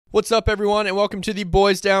What's up, everyone, and welcome to the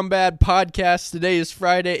Boys Down Bad podcast. Today is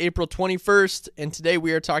Friday, April 21st, and today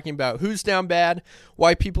we are talking about who's down bad,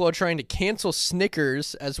 why people are trying to cancel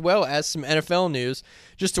Snickers, as well as some NFL news.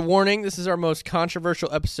 Just a warning, this is our most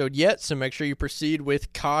controversial episode yet, so make sure you proceed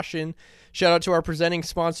with caution. Shout out to our presenting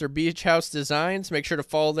sponsor, Beach House Designs. Make sure to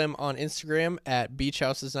follow them on Instagram at Beach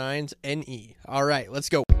House Designs NE. All right, let's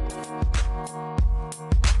go.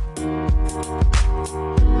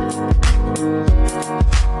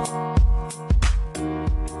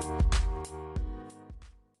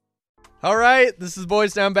 All right, this is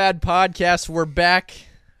Boys Down Bad podcast. We're back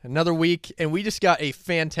another week, and we just got a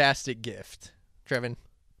fantastic gift. Trevin?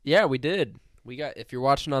 Yeah, we did. We got, if you're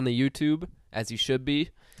watching on the YouTube, as you should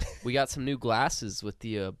be, we got some new glasses with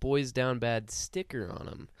the Boys Down Bad sticker on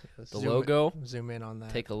them. The logo. Zoom in on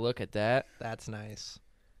that. Take a look at that. That's nice.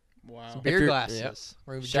 Wow. Some beer glasses. Yep.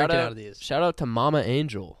 We're going to be drinking out of these. Shout out to Mama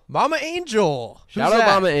Angel. Mama Angel. Shout out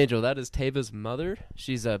Mama Angel. That is Tava's mother.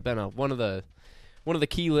 She's been one of the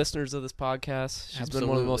key listeners of this podcast. She's been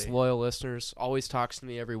one of the most loyal listeners. Always talks to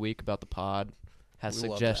me every week about the pod. Has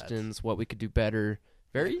suggestions, what we could do better.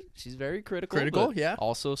 She's very critical, yeah.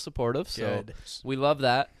 Also supportive. Good. So we love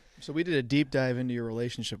that. So we did a deep dive into your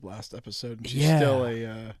relationship last episode. And she's Yeah. still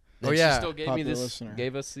She still gave me listener.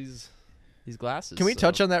 gave us these glasses. Can we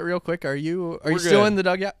touch on that real quick? Are you We're still good. in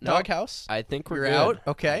the doghouse? I think we're You're good. out?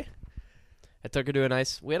 Okay. I took her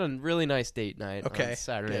to we had a really nice date night on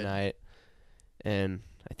Saturday night, and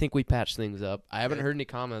I think we patched things up. I haven't heard any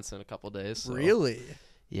comments in a couple days. So. Really?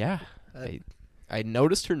 Yeah. I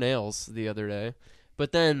noticed her nails the other day,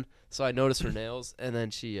 but then so I noticed her nails, and then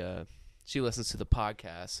she listens to the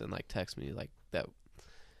podcast and texts me that.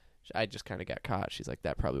 I just kind of got caught. She's like,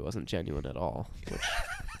 that probably wasn't genuine at all.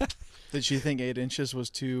 Which, did she think 8 inches was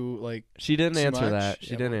too She didn't too answer much? that.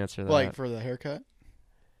 She didn't answer that. For the haircut?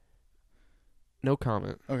 No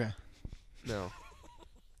comment. Okay. No.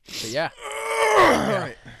 But yeah. All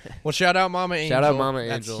right. Well, shout out Mama Angel. Shout out Mama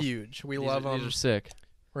Angel. That's huge. We love them. These are sick.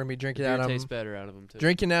 We're going to be drinking Beer out of them. tastes better out of them, too.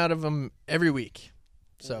 Drinking out of them every week.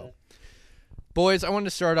 So, boys, I wanted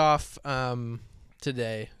to start off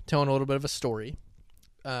today telling a little bit of a story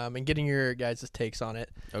and getting your guys' takes on it.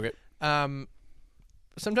 Okay.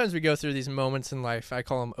 Sometimes we go through these moments in life. I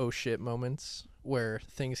call them oh shit moments where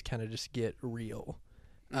things kind of just get real.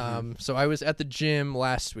 So I was at the gym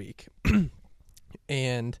last week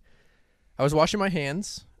and I was washing my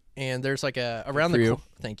hands, and there's around the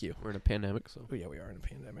thank you. We're in a pandemic, so yeah, we are in a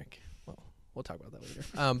pandemic. Well, we'll talk about that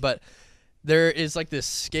later. But there is this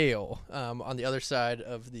scale on the other side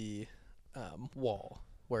of the wall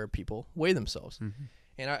where people weigh themselves. Mm-hmm.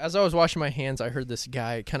 And as I was washing my hands, I heard this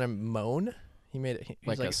guy kind of moan. He made it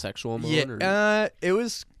like a sexual moan. Yeah, it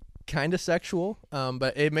was kind of sexual,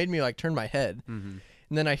 but it made me turn my head. Mm-hmm.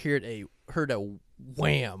 And then I heard a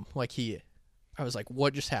wham, I was like,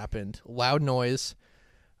 what just happened? Loud noise.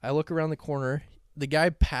 I look around the corner. The guy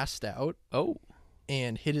passed out. Oh.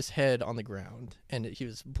 And hit his head on the ground, and he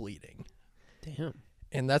was bleeding. Damn.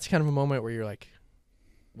 And that's kind of a moment where you're like,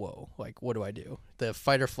 whoa, what do I do? The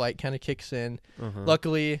fight or flight kind of kicks in. Uh-huh.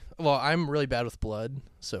 Luckily, I'm really bad with blood,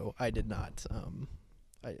 so I did not.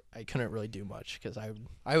 I couldn't really do much because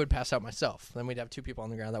I would pass out myself. Then we'd have 2 people on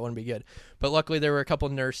the ground. That wouldn't be good. But luckily, there were a couple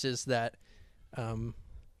nurses that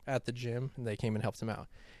at the gym, and they came and helped him out.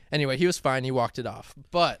 Anyway, he was fine. He walked it off.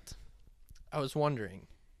 But I was wondering,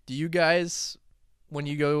 do you guys, when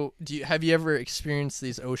you go, have you ever experienced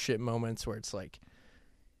these oh shit moments where it's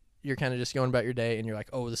you're kind of just going about your day and you're like,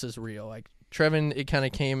 oh, this is real? Trevin, it kind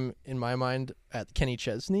of came in my mind at Kenny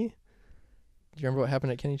Chesney. Do you remember what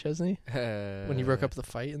happened at Kenny Chesney? When he broke up the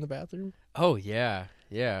fight in the bathroom? Oh, yeah.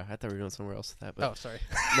 Yeah. I thought we were going somewhere else with that. But oh, sorry.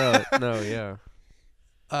 No,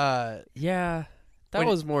 yeah. Yeah. That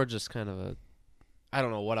was more just kind of a, I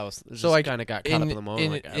don't know what I was, just kind of got caught up in the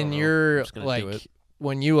moment.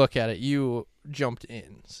 When you look at it, you jumped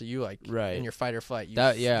in. So you right. in your fight or flight, you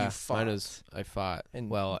fought. Mine is, I fought. And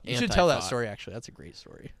you should tell that story, actually. That's a great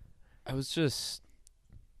story. I was just,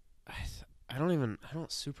 I don't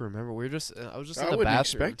super remember. I was just in the bathroom. I wouldn't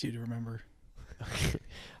expect you to remember.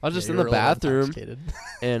 I was just in the bathroom,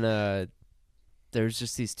 and there's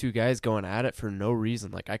just these 2 guys going at it for no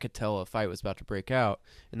reason. I could tell a fight was about to break out,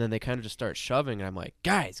 and then they kind of just start shoving, and I'm like,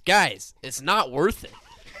 guys, it's not worth it.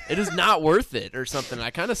 It is not worth it, or something. I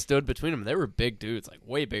kind of stood between them. They were big dudes,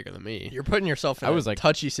 way bigger than me. You're putting yourself in a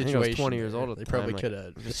touchy situation. I was 20 years old at the time. They probably could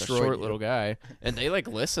have just a short little guy. And they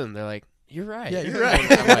listened. They're like, you're right. Yeah, you're right.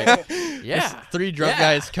 I'm like, yeah. 3 drunk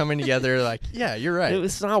guys coming together yeah, you're right.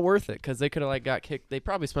 It's not worth it, because they could have got kicked. They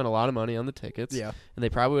probably spent a lot of money on the tickets. Yeah. And they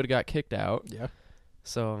probably would have got kicked out. Yeah.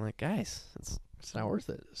 So I'm like, guys, It's not worth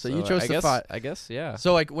it. So you chose the fight. I guess, yeah.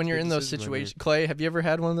 So like when you're in those situations, Clay, have you ever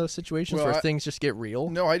had one of those situations where things just get real?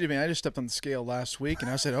 No, I didn't. I just stepped on the scale last week and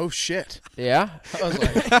I said, "Oh shit!" Yeah. I was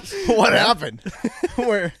like, "What happened?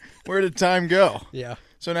 Where did time go?" Yeah.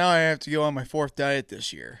 So now I have to go on my 4th diet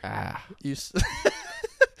this year. You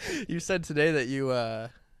you said today that you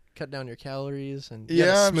cut down your calories and you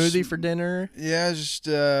had a smoothie for dinner. Yeah, just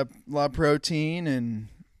a lot of protein and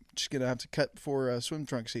just gonna have to cut before swim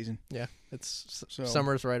trunk season. Yeah, it's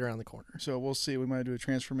summer's right around the corner. So we'll see. We might do a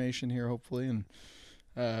transformation here, hopefully, and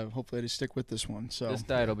hopefully I just stick with this one. So this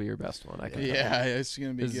diet will be your best one. I can. Yeah, it's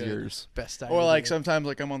gonna be good. This is yours. Best diet. Or like sometimes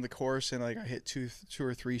like I'm on the course and like I hit two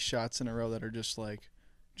or three shots in a row that are just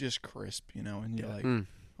crisp, and you're like,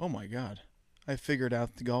 oh my god, I figured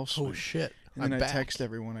out the golf swing. Oh shit! And then I text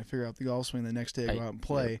everyone. I figure out the golf swing. The next day I go out and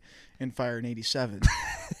play and fire an 87.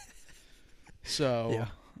 So. Yeah.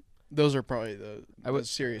 Those are probably as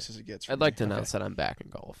serious as it gets. I'd like to announce that I'm back in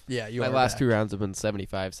golf. Yeah, my last 2 rounds have been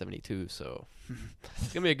 75, 72, so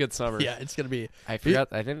it's gonna be a good summer. Yeah, it's gonna be. I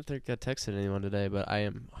forgot. I didn't think I texted anyone today, but I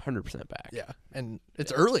am 100% back. Yeah, and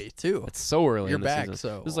it's early too. It's so early. You're in the back. season.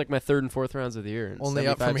 So this is like my 3rd and 4th rounds of the year. And only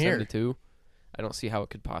up from here. 72. I don't see how it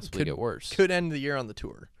could possibly get worse. Could end the year on the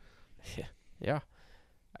tour. Yeah.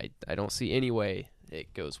 I don't see any way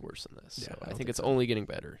it goes worse than this. Yeah, so I think it's only getting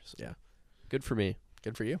better. So. Yeah, good for me.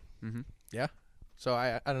 Good for you. Mm-hmm. Yeah. So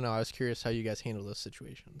I don't know. I was curious how you guys handle those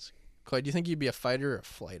situations. Clay, do you think you'd be a fighter or a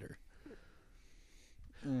flighter?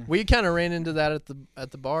 We kind of ran into that at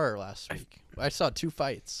the bar last week. I saw 2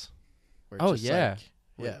 fights. Oh yeah,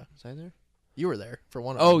 yeah. Was I there? You were there for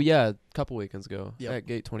one of them. Oh yeah, a couple weekends ago. Yep. At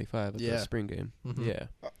Gate 25 at the spring game. Mm-hmm. Yeah.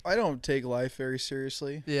 I don't take life very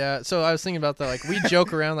seriously. Yeah. So I was thinking about that. Like we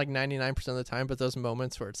joke around like 99% of the time, but those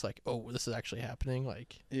moments where it's like, oh, this is actually happening.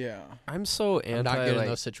 Like, yeah, I'm so anti. I'm not good in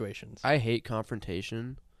those situations. I hate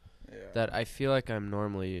confrontation. Yeah. That I feel like I'm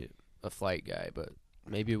normally a flight guy, but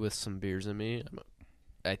maybe with some beers in me,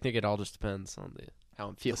 I think it all just depends on how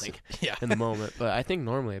I'm feeling in the moment. But I think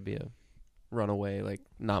normally I'd be a runaway, like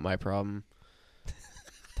not my problem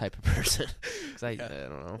type of person. Cause I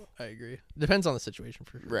don't know. I agree. Depends on the situation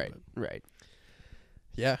for sure. Right. Right.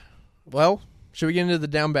 Yeah. Well, should we get into the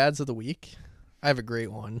down bads of the week? I have a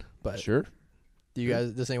great one, but sure. Do you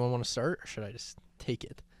guys? Does anyone want to start, or should I just take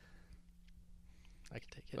it? I can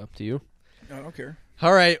take it. Up to you. I don't care.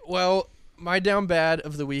 All right. Well, my down bad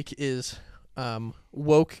of the week is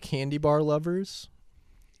woke candy bar lovers,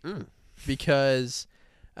 because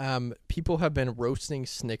people have been roasting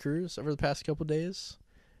Snickers over the past couple days.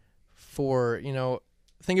 For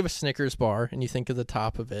think of a Snickers bar, and you think of the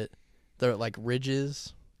top of it. They're like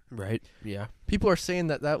ridges. Right. Yeah. People are saying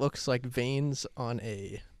that looks like veins on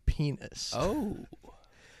a penis. Oh.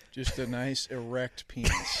 Just a nice erect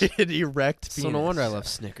penis. An erect penis. So no wonder I love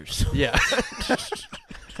Snickers. Yeah.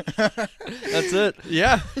 That's it.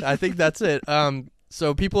 Yeah, I think that's it.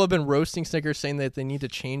 So people have been roasting Snickers, saying that they need to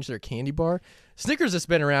change their candy bar. Snickers has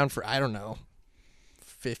been around for, I don't know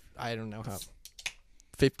how,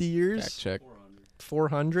 50 years? Fact check.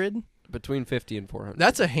 400? Between 50 and 400.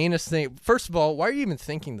 That's a heinous thing. First of all, why are you even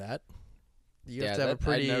thinking that? You have to have a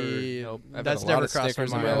pretty... That's never crossed my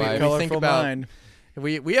mind. We think about...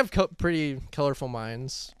 We have pretty colorful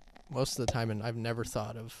minds most of the time, and I've never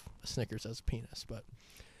thought of Snickers as a penis,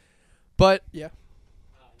 but yeah.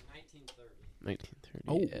 1930.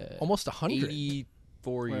 Oh, yeah. Almost 100.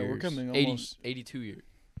 84 years. We're coming 82 years.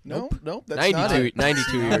 Nope, that's 92, not it.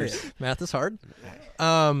 92 years. Math is hard.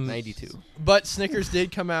 92. But Snickers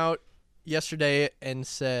did come out yesterday and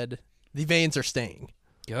said the veins are staying.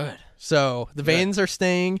 Good. So the veins are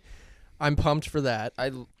staying. I'm pumped for that.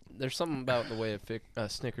 There's something about the way a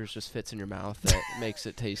Snickers just fits in your mouth that makes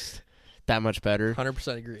it taste that much better.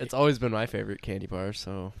 100% agree. It's always been my favorite candy bar,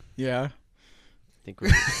 so yeah. I think we.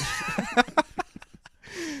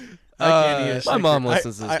 I can't eat a Snickers. My mom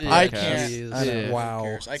listens to this podcast. I can't. Yeah.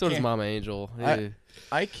 Wow. So does Mama Angel.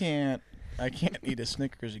 I can't eat a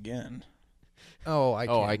Snickers again. Oh, I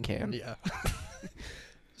can. Oh, I can. Yeah.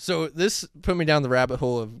 So this put me down the rabbit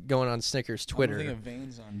hole of going on Snickers Twitter. I'm thinking of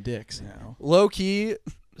veins on dicks now. Low key,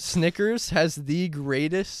 Snickers has the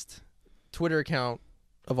greatest Twitter account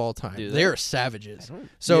of all time. They are savages.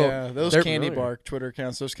 So yeah, those candy bar Twitter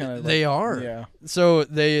accounts, those kind of they are. Yeah. So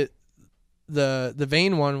the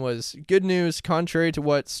vein one was good news. Contrary to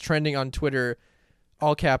what's trending on Twitter,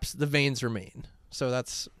 all caps, the veins remain. So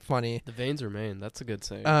that's funny. The veins remain. That's a good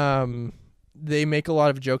saying. They make a lot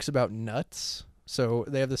of jokes about nuts. So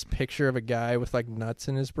they have this picture of a guy with like nuts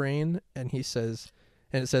in his brain, and it says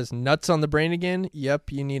nuts on the brain again.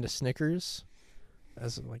 Yep, you need a Snickers,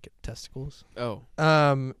 as in like testicles. Oh.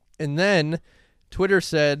 And then Twitter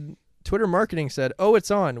said Twitter marketing said, "Oh,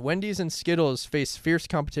 it's on. Wendy's and Skittles face fierce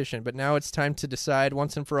competition, but now it's time to decide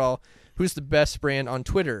once and for all who's the best brand on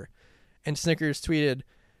Twitter." And Snickers tweeted,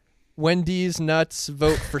 "Wendy's nuts,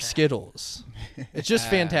 vote for Skittles." It's just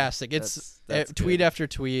fantastic. It's that's tweet good. after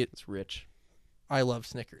tweet. It's rich. I love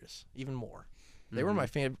Snickers even more. They were my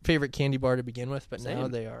favorite candy bar to begin with, but now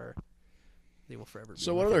Same. they will forever be.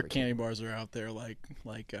 So my what other favorite candy bars are out there like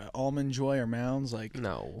Almond Joy or Mounds? Like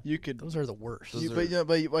No. you could. Those are the worst. But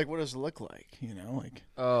like, what does it look like? You know, like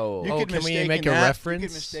Oh. you could can we mistaken make a that- reference? You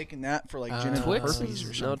could mistaken that for like genital Twix herpes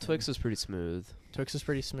or is, something. no, Twix is pretty smooth. Twix is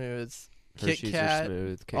pretty smooth. Hershey's Kit are Kat,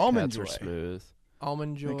 smooth. Kit Almond Kats are Joy. smooth.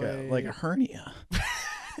 Almond Joy, like a hernia. kind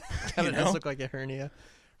of you know? does look like a hernia.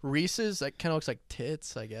 Reese's, that kind of looks like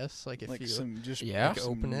tits, I guess. Like if Like you some just Yeah. like,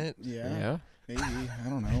 open it, Yeah, maybe. I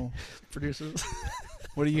don't know. produces.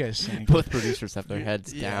 What do you guys think? Both producers have their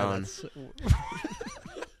heads down.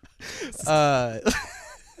 I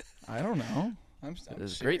don't know. I'm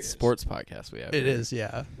It's a great sports podcast we have. It here. is,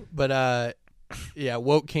 yeah. But yeah,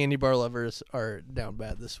 woke candy bar lovers are down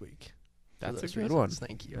bad this week. for That's a those good reasons. one.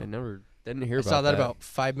 Thank you. I didn't hear I about saw that about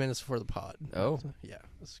 5 minutes before the pod. Oh. Yeah,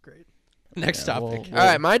 this is great. Next topic. All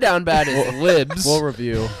right, my down bad is libs. We'll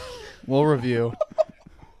review.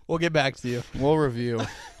 We'll get back to you. We'll review.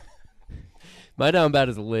 My down bad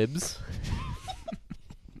is libs.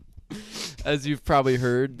 As you've probably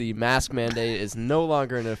heard, the mask mandate is no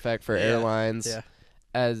longer in effect for airlines. Yeah.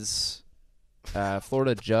 As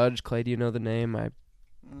Florida judge, Clay, do you know the name?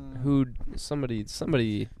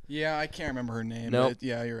 Somebody. Yeah, I can't remember her name. Nope. But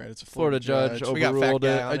yeah, you're right. It's a Florida judge We got fat overruled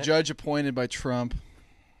guy it. on A judge appointed by Trump.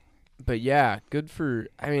 But yeah, good for.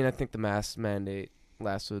 I mean, I think the mask mandate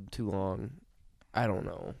lasted too long. I don't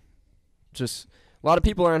know. Just a lot of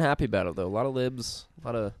people aren't happy about it though. A lot of libs.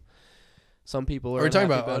 Some people are. Are we talking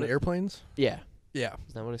happy about on it. airplanes? Yeah. Yeah.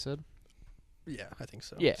 Is that what I said? Yeah, I think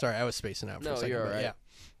so. Yeah. Sorry, I was spacing out for No, a second. you're but all right.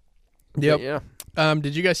 Yeah. Yep. Yeah.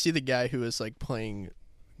 Did you guys see the guy who was like playing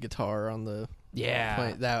guitar on the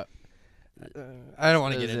Yeah. that? I don't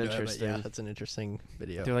want to That get is into it, but yeah, interesting. that's an interesting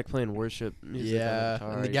video. They're like playing worship music. on Yeah,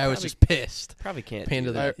 guitar. and the You guy was probably- just pissed. probably can't. pain do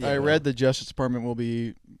to the- that. I Yeah. read the Justice Department will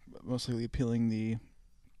be mostly appealing the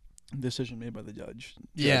decision made by the judge.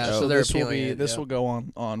 Yeah, so they're this will appealing be it, this yeah. will go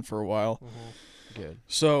on for a while. Good.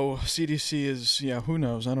 So CDC is who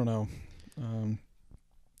knows? I don't know.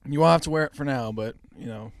 You won't have to wear it for now, but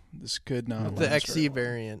this could not. The last XE very long.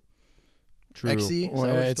 variant. True. XE? Is that Well,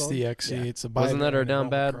 what it's called? the XE. Yeah. It's a Wasn't that our bivariant down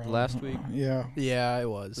bad Omicron. last week? Yeah. Yeah, it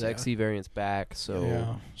was. The XE variant's back, so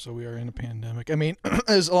Yeah. So we are in a pandemic. I mean,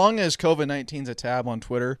 as long as COVID-19's a tab on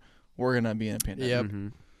Twitter, we're gonna be in a pandemic Yep.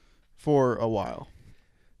 Mhm. for a while.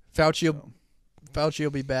 Fauci So,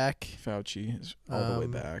 will be back. Fauci is all the way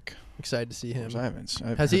back. Excited to see Of course, him. I haven't.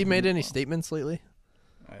 Has he made any statements lately?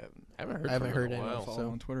 I haven't. I haven't heard. I haven't from him heard in a any. while. Follow so-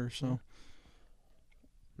 on Twitter. So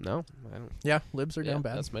No, I don't. Yeah, libs are Yeah, down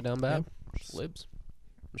bad. That's my down bad. Libs.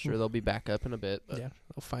 I'm sure they'll be back up in a bit. But Yeah,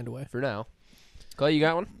 they'll find a way. For now, Clay, you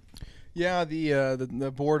got one? yeah,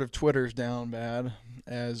 the board of Twitter's down bad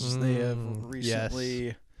as they have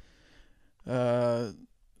recently.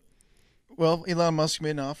 Well, Elon Musk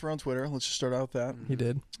made an offer on Twitter. Let's just start out with that. He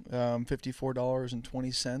did.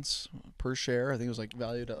 $54.20 per share. I think it was like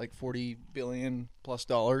valued at like $40 billion plus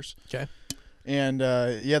dollars. Okay. And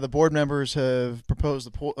the board members have proposed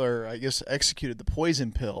executed the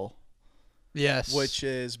poison pill, Yes. which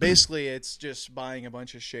is basically it's just buying a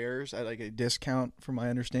bunch of shares at like a discount, from my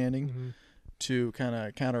understanding, Mm-hmm. to kind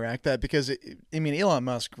of counteract that. Because Elon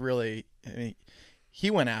Musk really, he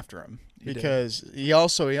went after him because he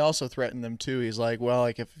also threatened them too. He's like, well,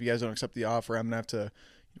 like if you guys don't accept the offer, I'm gonna have to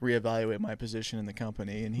reevaluate my position in the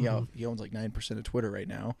company. And he owns like 9% of Twitter right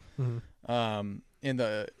now. Mm-hmm. And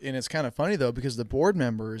it's kind of funny though, because the board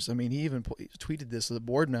members, he even tweeted this. The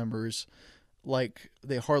board members, like,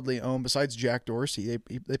 they hardly own, besides Jack Dorsey,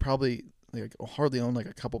 they probably hardly own like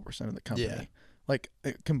a couple percent of the company, Yeah. like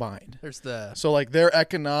combined. So like their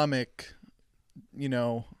economic,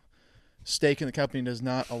 stake in the company does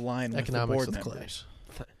not align with the Economics board with Clay. members.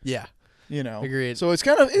 yeah, agreed. So it is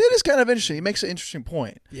kind of interesting. He makes an interesting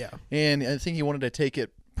point. Yeah. And I think he wanted to take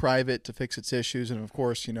it private to fix its issues. And of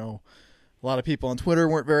course, a lot of people on Twitter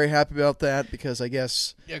weren't very happy about that because I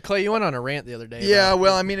guess. Yeah, Clay, you went on a rant the other day. Yeah,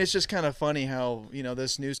 well, it's just kind of funny how,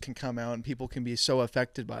 this news can come out and people can be so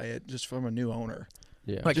affected by it just from a new owner.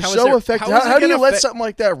 Yeah. Like, Just how is so affected. how is it How do you gonna let affect- something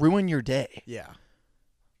like that ruin your day? Yeah.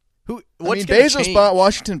 Who? Bezos bought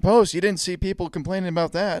Washington Post. You didn't see people complaining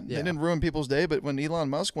about that. Yeah. They didn't ruin people's day. But when Elon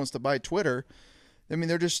Musk wants to buy Twitter,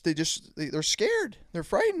 they're scared. They're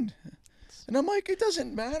frightened. And I'm like, it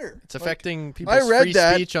doesn't matter. It's affecting people's free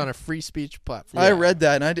speech on a free speech platform. I read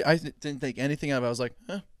that, and I didn't think anything of it. I was like,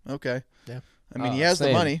 Okay. Yeah. I mean, he has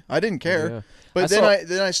the money. I didn't care. Yeah. But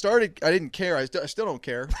then I started. I didn't care. I still don't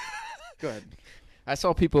care. Go ahead. I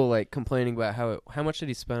saw people like complaining about how much did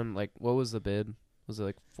he spend? Like, what was the bid? Was it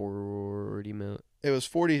like 40 million? It was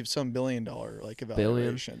 $40-some billion like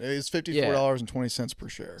evaluation. It was $54.20 per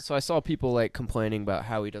share. So I saw people like complaining about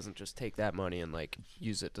how he doesn't just take that money and like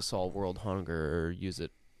use it to solve world hunger or use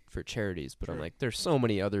it for charities. But I'm like, there's so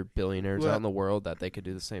many other billionaires out in the world that they could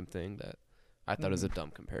do the same thing. That I thought was a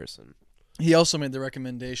dumb comparison. He also made the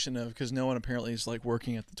recommendation of, because no one apparently is like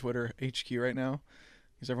working at the Twitter HQ right now,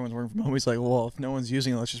 because everyone's working from home. He's like, well, if no one's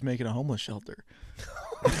using it, let's just make it a homeless shelter.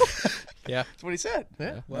 Yeah, that's what he said.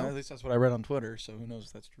 Yeah, well, at least that's what I read on Twitter. So who knows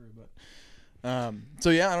if that's true? But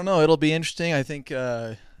so yeah, I don't know. It'll be interesting. I think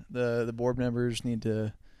the board members need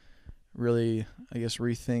to really, I guess,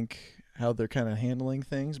 rethink how they're kind of handling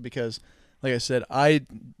things, because, like I said, I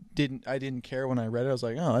didn't care when I read it. I was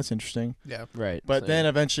like, oh, that's interesting. Yeah, right. But then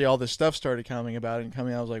eventually all this stuff started coming about it and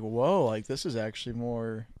coming out. I was like, whoa, like this is actually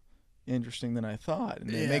more interesting than I thought,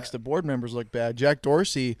 and it makes the board members look bad. Jack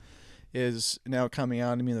Dorsey is now coming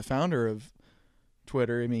out. I mean, the founder of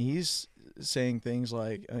Twitter. I mean, he's saying things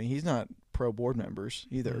like, I mean, he's not pro board members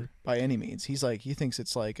either by any means. He's like, he thinks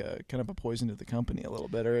it's like a kind of a poison to the company a little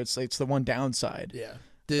bit, or it's the one downside. Yeah.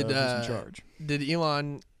 Who's in charge? Did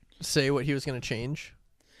Elon say what he was going to change?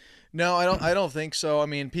 No, I don't think so. I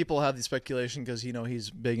mean, people have the speculation because he's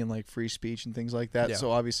big in like free speech and things like that. Yeah.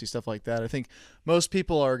 So obviously stuff like that. I think most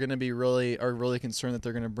people are going to be really concerned that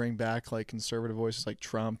they're going to bring back like conservative voices like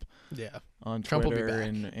Trump. Yeah. On Trump Twitter will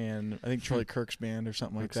be back. and I think Charlie Kirk's band or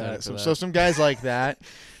something like that. So some guys like that,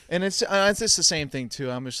 and it's just the same thing too.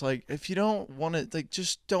 I'm just like, if you don't want to, like,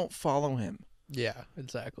 just don't follow him. Yeah,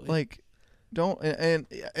 exactly. Like, don't. And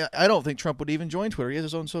I don't think Trump would even join Twitter. He has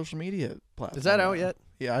his own social media platform. Is that out yet?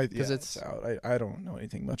 Yeah, it's out. I don't know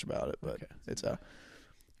anything much about it, but it's a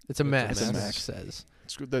mess. It's a mess. Says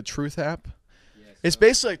it's the Truth app. Yeah, so it's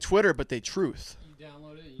basically like Twitter, but they truth. You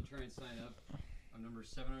download it and you try and sign up. I'm number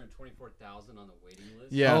 724,000 on the waiting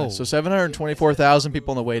list. Yeah, so 724,000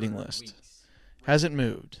 people on the waiting list. Hasn't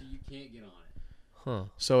moved. So you can't get on it. Huh.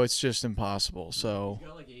 So it's just impossible. So he's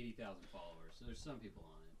got like 80,000 followers, so there's some people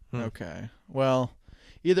on it. Okay. Well,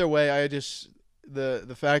 either way, I just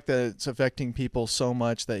the fact that it's affecting people so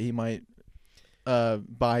much that he might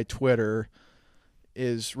buy Twitter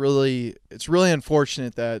is really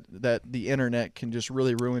unfortunate that the internet can just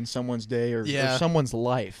really ruin someone's day or someone's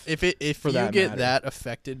life. If you get that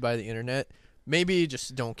affected by the internet, maybe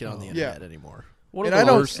just don't get on the internet anymore. One of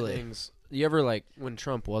the worst things, you ever like when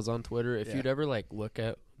Trump was on Twitter, if you'd ever like look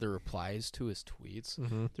at the replies to his tweets,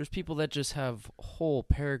 there's people that just have whole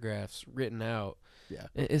paragraphs written out. Yeah,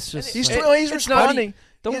 it's just he's responding.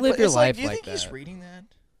 Don't live your life like that. You think he's reading that?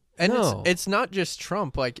 And it's not just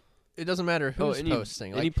Trump. Like, it doesn't matter who's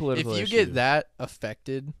posting. Like, if you get that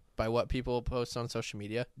affected by what people post on social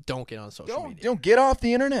media, don't get on social media. Don't get off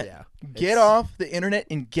the internet. Yeah, get off the internet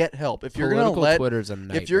and get help. If you're gonna let Twitter's a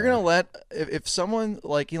nightmare. If you're gonna let if someone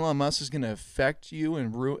like Elon Musk is gonna affect you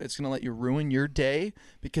and it's gonna let you ruin your day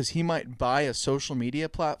because he might buy a social media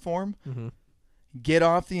platform. Get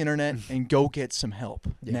off the internet and go get some help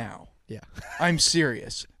now. Yeah. I'm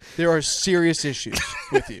serious. There are serious issues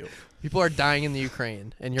with you. People are dying in the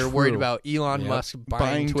Ukraine, and you're worried about Elon Musk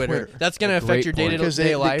buying Twitter. That's going to affect your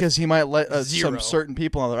day-to-day life. Because he might let some certain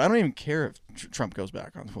people on there. I don't even care if Trump goes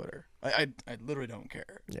back on Twitter. I literally don't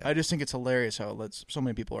care. Yeah. I just think it's hilarious how it lets so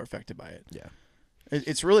many people are affected by it. Yeah.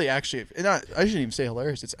 It's really actually, I shouldn't even say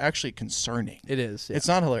hilarious. It's actually concerning. It is. Yeah. It's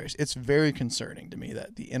not hilarious. It's very concerning to me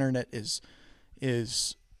that the internet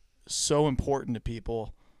is so important to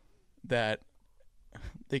people that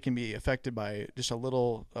they can be affected by just a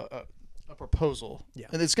little a proposal,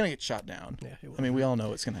 and it's going to get shot down. Yeah, it will. I mean, we all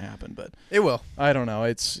know it's going to happen, but it will. I don't know.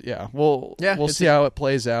 It's we'll see how it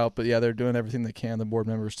plays out. But they're doing everything they can, the board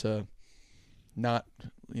members, to not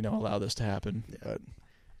allow this to happen. Yeah.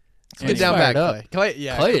 But get down back, Clay.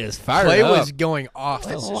 Clay is fired Clay up. was going off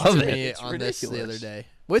to me on this the other day.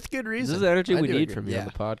 With good reason. This is the energy we need from you on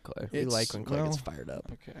the pod, Clay. We like when Clay gets fired up.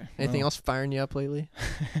 Okay. Anything else firing you up lately?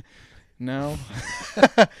 No.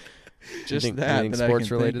 Just anything sports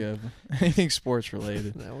related? Anything sports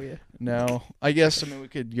related? No. I guess we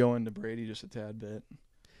could go into Brady just a tad bit.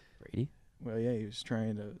 Brady? Well, yeah, he was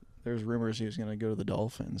trying to. There's rumors he was going to go to the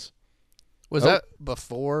Dolphins. Was that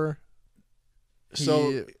before?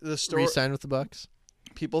 So the story re-signed with the Bucs.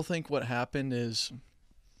 People think what happened is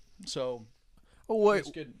so. Oh wait,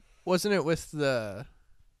 wasn't it with the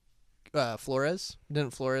Flores?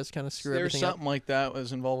 Didn't Flores kind of screw everything up? There's something like that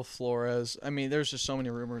was involved with Flores. I mean, there's just so many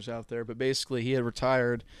rumors out there, but basically he had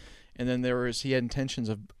retired, and then he had intentions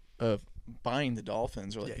of buying the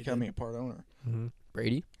Dolphins or becoming a part owner. Mm-hmm.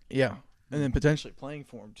 Brady? Yeah, and then potentially playing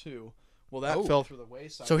for him too. Well, that fell through the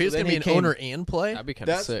wayside. So he's going to be an owner and play? That'd be kind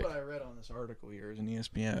of sick. That's what I read on this article here is in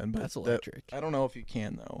ESPN. But that's electric. I don't know if you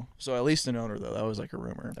can, though. So at least an owner, though. That was like a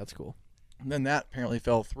rumor. That's cool. And then that apparently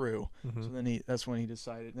fell through. Mm-hmm. So then that's when he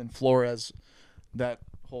decided. Then Flores, that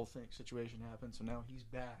whole situation happened. So now he's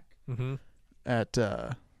back at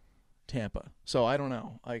Tampa. So I don't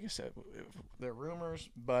know. Like I said, they're rumors,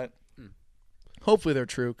 but hopefully they're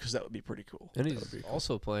true because that would be pretty cool. And he's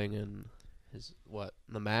also playing in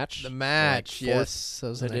the match? The match, like yes.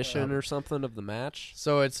 Fourth edition or something of the match.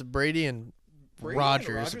 So it's Brady and Rodgers.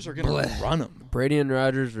 And Rodgers are going to run them. Brady and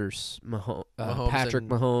Rodgers versus Patrick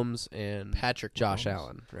and Mahomes and Josh Mahomes.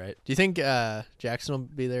 Allen, right? Do you think Jackson will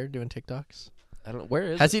be there doing TikToks? I don't. Where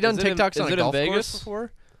is? Has he done is TikToks on a golf Vegas course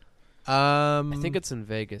before? I think it's in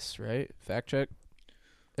Vegas, right? Fact check.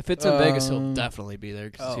 If it's in Vegas, he'll definitely be there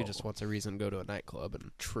because he just wants a reason to go to a nightclub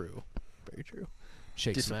and very true.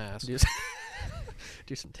 Shake some ass.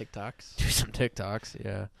 Do some TikToks. Do some TikToks,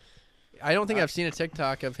 yeah. I don't think I've seen a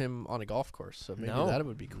TikTok of him on a golf course, so maybe that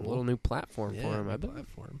would be cool. A little new platform for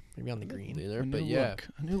him. Maybe on the green either. A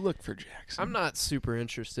new look for Jackson. I'm not super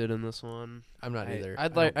interested in this one. I'm not either.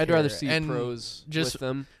 I'd rather see pros just with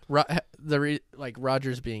them.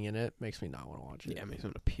 Rodgers being in it makes me not want to watch it. Yeah, it makes me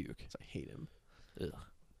want to puke. I hate him. Ugh.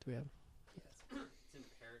 Do we have It's in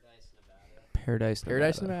Paradise, Nevada.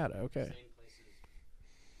 Paradise, Nevada? Okay. Same place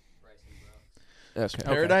as Bryce and Brooks. Okay.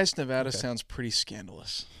 Paradise, Nevada sounds pretty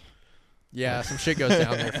scandalous. Yeah, some shit goes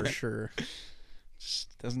down there for sure.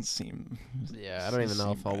 Just doesn't seem. Yeah, I don't even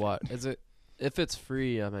know if I'll watch. Is it? If it's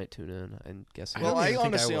free, I might tune in. I'm guessing. Well, I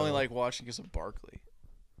honestly only like watching because of Barkley.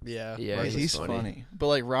 Yeah, yeah, he's funny. But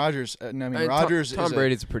like Rodgers, Rodgers. Tom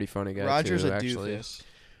Brady's a pretty funny guy. Rodgers too, a actually. doofus.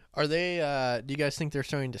 Are they? Do you guys think they're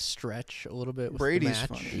starting to stretch a little bit with Brady's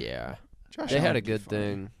the match? funny. Yeah. Josh they Allen had a would be good funny.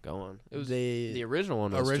 thing going. It was the original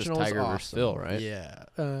one was just Tiger versus Phil, right? Yeah.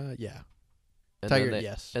 Yeah. And Tiger, then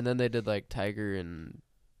yes. And then they did like Tiger and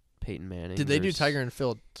Peyton Manning. Did they do Tiger and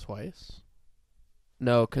Phil twice?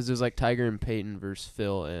 No, because it was like Tiger and Peyton versus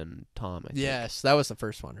Phil and Tom. I think. Yes, that was the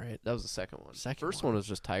first one, right? That was the second one. First one was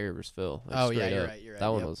just Tiger versus Phil. Like, oh yeah, straight you're up. right. You're right. That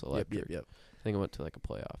one Yep, was electric. Yep. I think it went to like a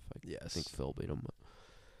playoff. Yes. I think Phil beat him. But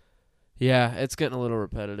yeah, it's getting a little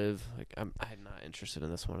repetitive. Like I'm not interested in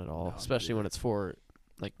this one at all, especially when it's for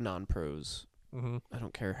like non-pros. Mm-hmm. I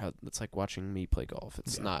don't care how. It's like watching me play golf.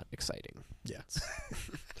 It's not exciting. Yeah.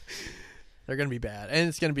 They're gonna be bad, and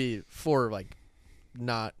it's gonna be for like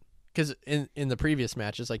not because in the previous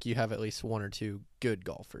matches, like you have at least one or two good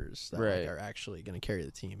golfers that like, are actually gonna carry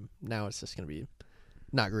the team. Now it's just gonna be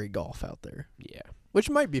not great golf out there. Yeah, which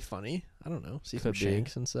might be funny. I don't know. See some Could be.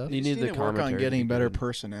 shanks and stuff. You need the to work on commentary getting to be better good.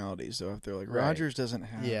 personalities, though. If they're like Right. Rodgers doesn't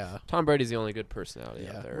have. Yeah. Tom Brady's the only good personality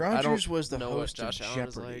Yeah. out there. Rodgers was the know what host of Josh Allen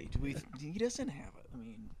is Jeopardy. He doesn't have it. I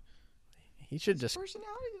mean, He should his just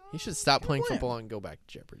personality. he should stop playing win. football and go back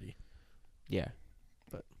to Jeopardy. Yeah,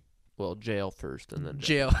 But jail first and then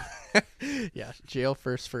Jail. Yeah, jail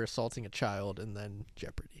first for assaulting a child and then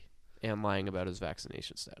Jeopardy. and lying about his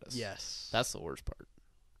vaccination status. Yes. That's the worst part.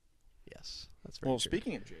 Yes. That's very Well, true.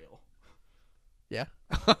 speaking of jail, Yeah.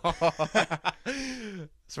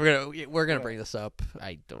 So we're gonna bring this up.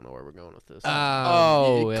 I don't know where we're going with this.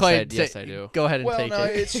 Clay, yes, I do. Go ahead and well, take no,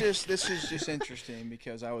 it. it's just this is just interesting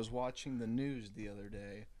because I was watching the news the other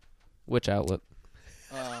day. Which outlet?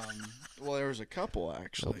 Well, there was a couple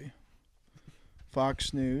actually.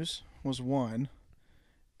 Fox News was one,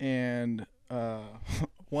 and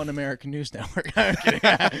One American News Network. I'm kidding.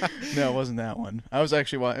 No, it wasn't that one. I was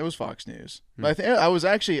actually it was Fox News. But I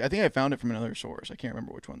think I found it from another source. I can't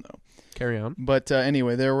remember which one though. Carry on. But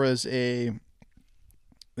anyway, there was two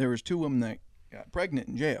women that got pregnant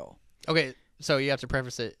in jail. Okay, so you have to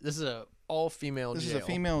preface it. This is a all-female This jail. is a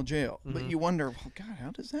female jail. But Mhm. you wonder, well, God,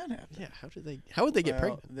 how does that happen? Yeah, how would they get Well,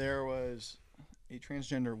 pregnant? There was a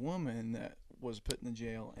transgender woman that was put in the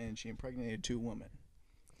jail, and she impregnated two women.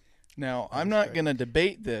 Now, I'm not going to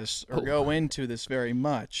debate this or go into this very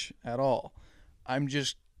much at all. I'm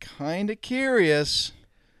just kind of curious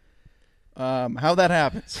how that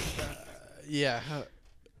happens. Yeah.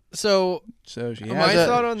 So So my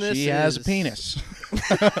thought on this she has a is- penis.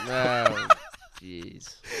 Oh,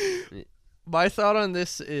 jeez. my thought on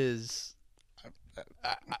this is,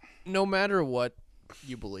 no matter what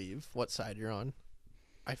you believe, what side you're on,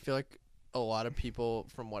 I feel like a lot of people,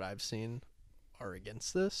 from what I've seen, are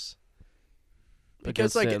against this.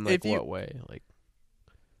 Because Against it in, if you what way? Like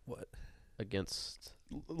what against?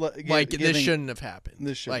 this shouldn't have happened.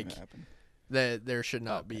 This shouldn't like, happen. that there should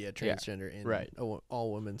not be a transgender in Right.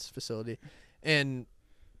 all women's facility, and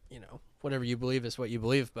whatever you believe is what you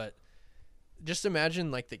believe. But just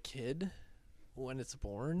imagine like the kid when it's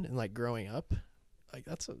born and like growing up. Like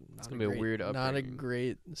that's gonna be a weird not a upbringing.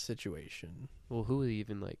 great situation. Well, who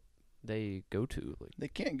even like they go to? Like, They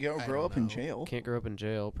can't I grow don't up in know. jail. can't grow up in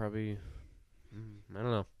jail. Probably. I don't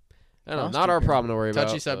know. Foster Not our parent. problem to worry about.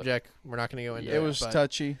 Touchy but subject. We're not going to go into It was but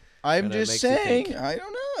touchy. I'm Kinda just makes you saying. think. I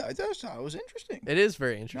don't know. I just thought it was interesting. It is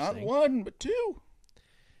very Not interesting. one, but two.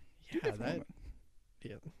 Two Yeah, different that, women.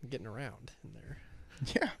 yeah, getting around in there.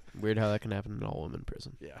 Yeah. Weird how that can happen in all women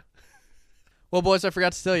prison. Yeah. Well, boys, I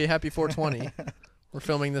forgot to tell you, happy 420. We're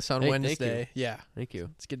filming this on Hey, thank Wednesday. Yeah, Thank you.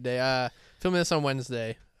 it's a good day. Filming this on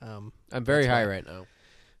Wednesday. I'm very That's high why. right now.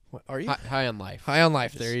 What, are you? High on life. High on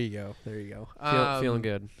life. Just There you go. There you go. Feeling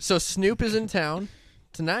good. So Snoop is in town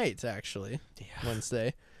tonight, actually. Yeah.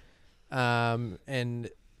 Wednesday. And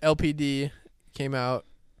LPD came out.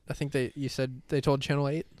 I think you said they told Channel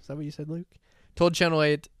 8. Is that what you said, Luke? Told Channel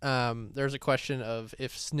 8 there's a question of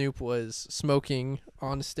if Snoop was smoking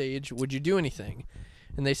on stage, would you do anything?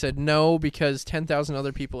 And they said no, because 10,000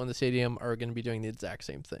 other people in the stadium are going to be doing the exact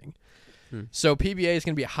same thing. So PBA is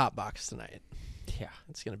going to be a hot box tonight. Yeah.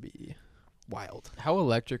 It's going to be wild. How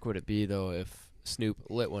electric would it be though if Snoop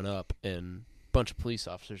lit one up and a bunch of police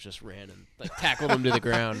officers just ran and like tackled him to the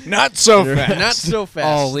ground? Not so fast. Not so fast.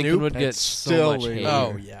 Oh, Lincoln Snoop. would get That's so still much hate. legal.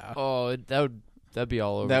 Oh, yeah. Oh, that'd be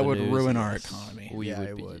all over. That the would news. ruin our Yes. economy. We Yeah, would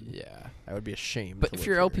it be. would. Yeah. That would be a shame. But to if live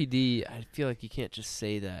you're here. LPD, I feel like you can't just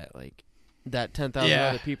say that. Like that 10,000 Yeah.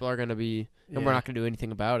 other people are gonna be, and Yeah. we're not gonna do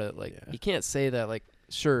anything about it. Like Yeah. you can't say that. Like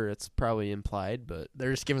sure, it's probably implied, but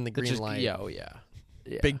They're just giving the it's green just, light. Yeah. Oh yeah.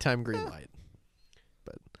 Yeah. Big time green light.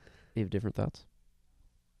 You have different thoughts?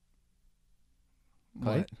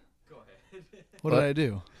 What? Go ahead. What did I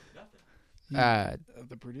do? Uh,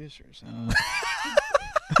 The producers.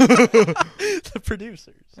 The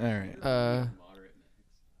producers. All right. Moderate.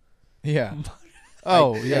 Yeah.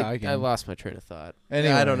 Oh, yeah. I I can. lost my train of thought.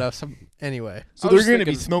 Anyway. I don't know. Anyway. So I they're was going to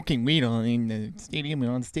be thinking- smoking weed in the stadium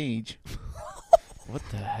and on stage. What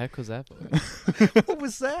the heck was that? What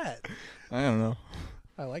was that? I don't know.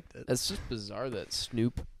 I liked it. It's just bizarre that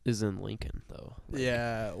Snoop is in Lincoln though. Like,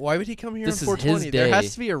 Yeah. Why would he come here This on is his 420? There day.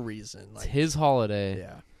 has to be a reason. It's Like, his holiday,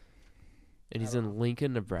 yeah. and he's I in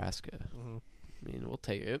Lincoln, Nebraska. Mhm. I mean, we'll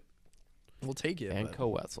take it. We'll take it. And but-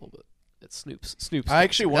 Co-Wetzel, but it's Snoop's. I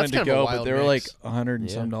actually wanted That's to kind of a go, but wild they were like mix. $100 and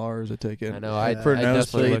Yeah. some a ticket. I know. Yeah. I For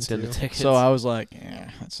definitely nosebleeds, looked into too. tickets. So I was like,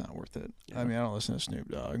 yeah, that's not worth it. Yeah. I mean, I don't listen to Snoop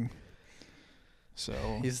Dogg.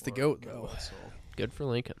 So He's the GOAT, though. Good for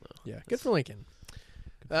Lincoln though. Yeah. Good for Lincoln.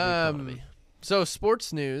 Good for the economy. So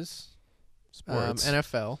sports news. Sports.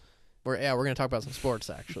 NFL. We're going to talk about some sports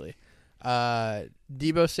actually.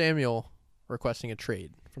 Deebo Samuel requesting a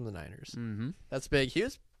trade from the Niners. Mm-hmm. That's big. He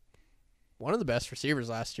was one of the best receivers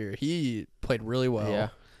last year. He played really well. Yeah.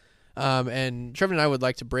 And Trevor and I would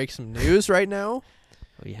like to break some news right now.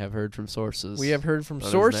 We have heard from sources. We have heard from on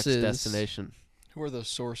his sources. Next destination. who are those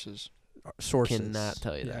sources? Sources. Cannot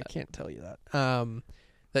tell you Yeah, I that. can't tell you that.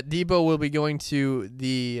 That Deebo will be going to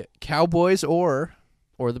the Cowboys or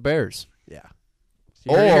Or the Bears. yeah,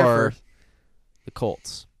 You heard it here Or first. the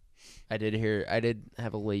Colts. I did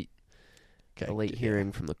have a late Okay,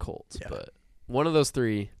 hearing from the Colts, Yeah. but one of those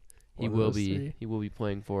three he One of will those be three. he will be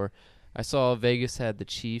playing for. I saw Vegas had the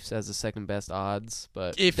Chiefs as the second best odds,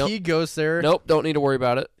 but If don't, he goes there, nope, don't need to worry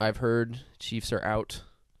about it. I've heard Chiefs are out.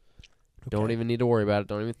 Don't Okay. even need to worry about it.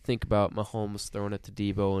 Don't even think about Mahomes throwing it to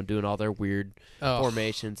Debo and doing all their weird Oh,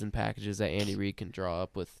 formations and packages that Andy Reid can draw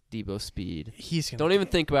up with Debo's speed. he's gonna. Don't even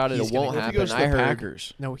think about it. He's It gonna won't go- If he happen. goes to I the heard.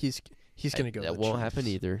 Packers. No, he's gonna go. That to the won't Chiefs. happen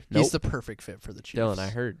either. He's Nope. the perfect fit for the Chiefs. Dylan, I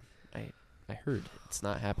heard. I heard it's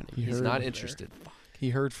not happening. You He's heard not there. interested. He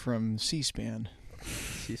heard from C-SPAN.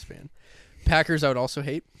 C-SPAN. Packers, I would also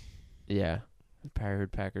hate. Yeah, I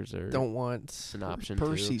heard Packers are Don't want. an option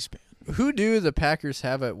Per too. C-SPAN. Who do the Packers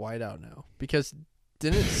have at wideout now? Because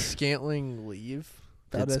didn't Scantling leave?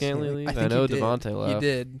 Did That Scantling leave? I think know he did. Devontae left. He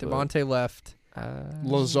did. but- Devontae left.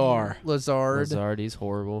 Lazar. Lazard. Lazard, he's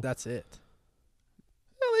horrible. That's it.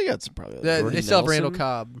 Well, they got some probably. They Jordy still have Randall Nelson?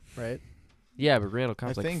 Cobb, right? Yeah, but Randall I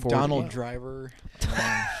Cobb's like think 40. Donald Driver.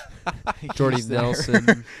 Jordy he's there.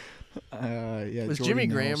 Nelson. Yeah. Was Jordy Jimmy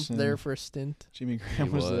Graham Nelson. there for a stint? Jimmy he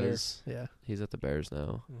Graham was there. was. Yeah. He's at the Bears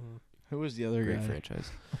now. Who was the other Great guy? franchise.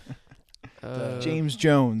 James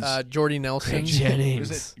Jones. Jordy Nelson. Greg Jennings.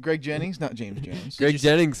 Was it Greg Jennings? Not James Jones. Greg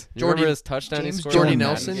Jennings. You Jordy- remember his touchdown James he scored? Jordy in the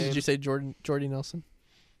Jones. Nelson. Madden Did game? you say Jordy Nelson?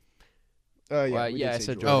 Yeah, Well, we yeah, did I say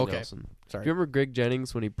said Jordy. Jordy Oh, okay. Nelson. Sorry. Do you remember Greg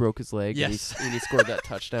Jennings when he broke his leg Yes. and he scored that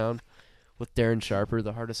touchdown with Darren Sharper,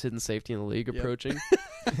 the hardest hitting safety in the league, approaching.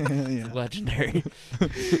 Yeah. Legendary.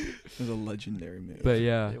 It was a legendary move. But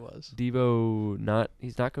yeah, It was. Devo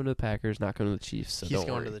he's not going to the Packers, not going to the Chiefs. So He's don't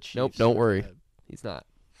going worry. to the Chiefs. Nope, don't worry. He's not.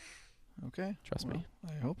 Okay. Trust me.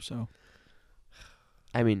 I hope so.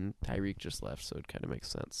 I mean, Tyreek just left, so it kind of makes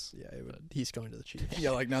sense. Yeah, he's going to the Chiefs. Yeah,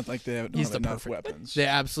 like not like they have He's not the enough perfect, weapons. the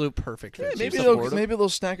absolute perfect. Yeah, fit. maybe Support him. they'll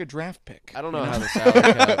snack a draft pick. I don't know you how the salary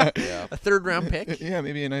cap. Yeah. A 3rd round pick. Yeah,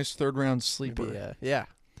 maybe a nice 3rd round sleeper. Maybe, yeah,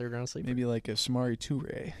 3rd round sleeper. Maybe like a Samari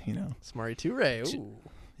Toure, Smarty Toure. Ooh.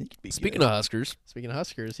 He could be Speaking good. of Huskers, Speaking of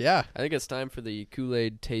Huskers, yeah. I think it's time for the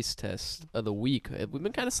Kool-Aid taste test of the week. We've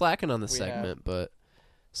been kind of slacking on this We segment, but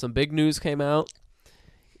some big news came out.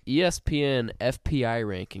 ESPN FPI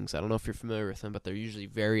rankings. I don't know if you're familiar with them, but they're usually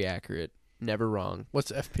very accurate, never wrong.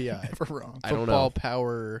 What's FPI? Never wrong. I don't Football know.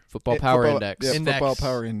 Power. Football Power Index. Yeah, Index. Football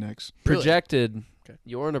Power Index. Really? Projected Okay.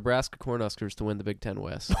 your Nebraska Cornhuskers to win the Big Ten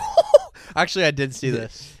West. Actually, I did see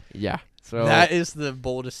this. Yeah. So That is the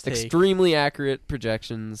boldest take. extremely accurate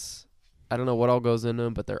projections. I don't know what all goes into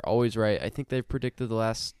them, but they're always right. I think they've predicted the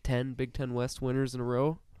last 10 Big Ten West winners in a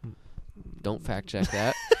row. Don't fact check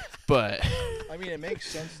that. But I mean, it makes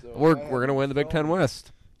sense though. we're going to win the Big Ten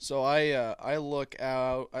West. So I look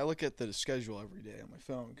at the schedule every day on my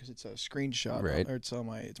phone because it's a screenshot. Right. Or it's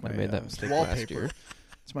my I made that mistake wallpaper. last year.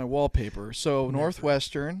 It's my wallpaper. So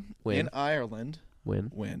Northwestern Win. in Ireland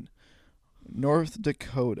Win. North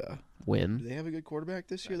Dakota. Do Win. they have a good quarterback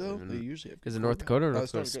this year though? They usually have. Good Is it North quarterback. Dakota or Oh, North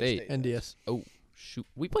it's Dakota State? NDS. Oh, shoot.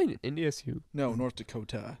 We played NDSU. No, North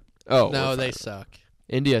Dakota. Oh. No, we're they fine. suck.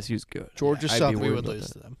 NDSU's good. Georgia I'd be Southern. We worried would about lose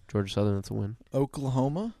that. to them. Georgia Southern, that's a win.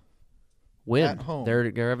 Oklahoma. Win. At home.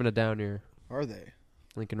 They're having a down year. Are they?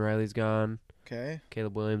 Lincoln Riley's gone. Okay.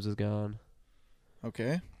 Caleb Williams is gone.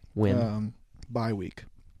 Okay. Win. Bye week.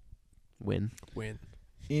 Win.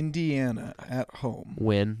 Indiana at home.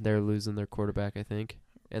 Win. They're losing their quarterback, I think.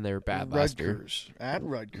 And they were bad last year. Rutgers at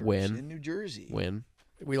Rutgers Win. in New Jersey. Win.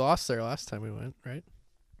 We lost there last time we went, right?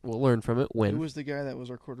 We'll learn from it. Who Win. was the guy that was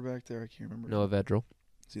our quarterback there? I can't remember. Noah Vedral.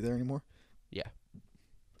 Is he there anymore? Yeah.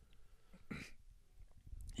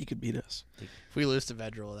 He could beat us. If we lose to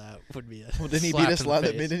Vedral, that would be a Well, didn't he slap beat us? in the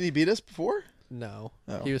face. Didn't he beat us before? No,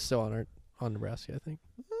 Oh. he was still on Nebraska, I think.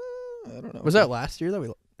 I don't know. Was that last year that we?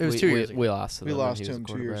 It was 2 years ago. We lost to We them when lost he to was him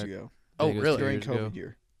the 2 years quarterback. ago Oh, I think it was really? 2 during years ago. COVID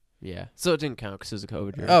year. Yeah. So it didn't count because it was a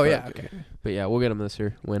COVID year. Oh but- yeah, okay. But yeah, we'll get them this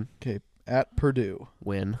year. Win. Okay, at Purdue.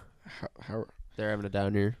 Win. How They're having a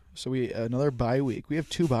down year. so we another bye week. We have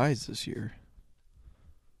 2 byes this year.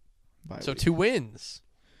 So 2 wins,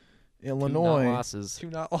 Illinois. 2 not losses. 2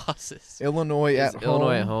 not losses. Illinois Is at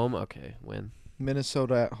Illinois home. at home? Okay. Win.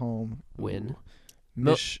 Minnesota at home. Win. Ooh.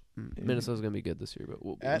 No- Mich- Minnesota's going to be good this year, but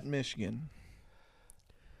we'll at Michigan.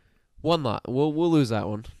 one lot. We'll lose that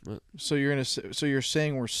one. But So you're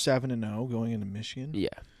saying we're 7-0 going into Michigan, yeah.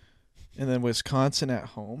 and then Wisconsin at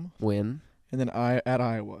home, Win. and then at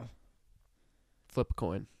Iowa. Flip a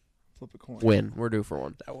coin. Flip a coin. Win. We're due for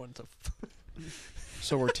one. That one's a.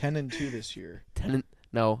 So we're 10-2 this year.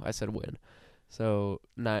 No, I said win. So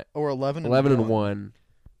not Or 11 and 1.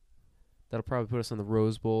 That'll probably put us in the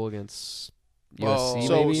Rose Bowl against Well, USC.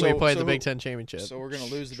 so- maybe. we played so the who- Big Ten championship. So we're gonna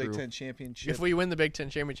lose the True. Big Ten championship. If we win the Big Ten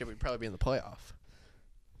championship, we'd probably be in the playoff.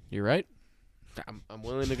 You're right. I'm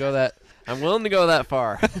willing to go that. I'm willing to go that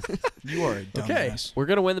far. You are a Okay. dumbass. We're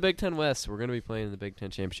gonna win the Big Ten West. We're gonna be playing in the Big Ten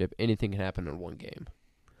championship. Anything can happen in one game.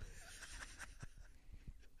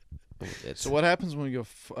 It's, So what happens when we go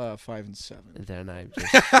 5-7? then I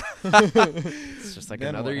just it's just like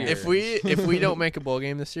Then another what year. If we don't make a bowl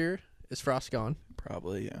game this year, is Frost gone?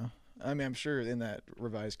 Probably, yeah. I mean, I'm sure in that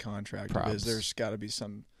revised contract of Props. his, there's got to be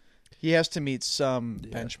some. He has to meet some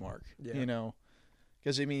Yeah. benchmark, Yeah. you know,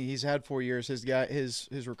 because I mean he's had 4 years. His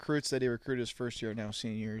recruits that he recruited his first year are now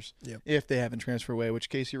seniors. Yep. If they haven't transferred away, which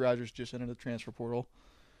Casey Rogers just entered the transfer portal.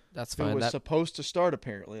 That's Who fine. was That, supposed to start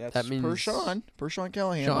apparently. That's that per means- Sean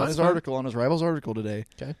Callahan Sean, on his that's fine. article on his Rivals article today.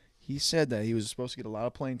 Okay. He said that he was supposed to get a lot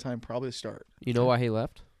of playing time, probably to start. you know why he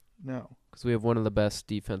left? No. Because we have one of the best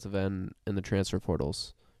defensive end in the transfer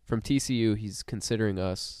portals. From TCU, he's considering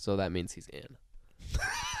us, so that means he's in.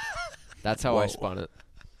 That's how I Whoa. spun it.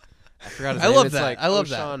 I forgot his I name. love It's that. like I love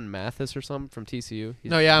that. Sean Mathis or something from TCU.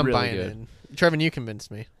 He's No, yeah, I'm really buying good. in. Trevin, you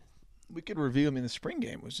convinced me. We could review him in the spring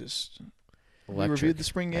game. Was just we Electric. reviewed the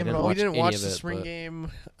spring I game at didn't all? We watch didn't any watch of the it, spring but-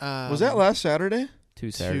 game. Was that last Saturday? 2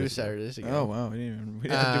 2 Saturdays. Saturdays ago? Oh wow, did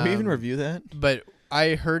we even review that? But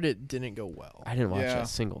I heard it didn't go well. I didn't watch Yeah. a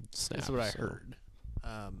single snap. That's what I so- heard.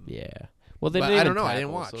 Yeah. Well, they But didn't I even don't know. I tackle,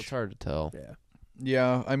 didn't so watch. it's hard to tell. Yeah.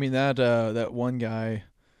 Yeah, I mean that one guy.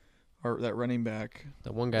 that running back.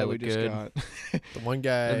 The one guy that we looked just good. got. The one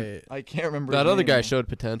guy. I can't remember. That his other name, guy though. showed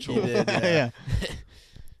potential. He did, Yeah.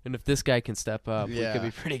 And if this guy can step up, we Yeah. could be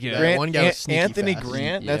pretty good. Grant- one guy was sneaky Anthony fast.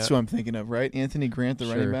 Grant. Yeah. That's who I'm thinking of, right? Anthony Grant, the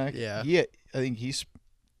running Sure. back. Yeah. I think he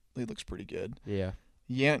looks pretty good. Yeah.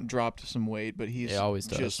 Yant dropped some weight, but he's He always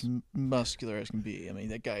does. just muscular as can be. I mean,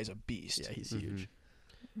 that guy's a beast. Yeah, he's Mhm. huge.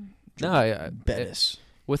 No, Bettis.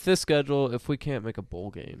 with this schedule, if we can't make a bowl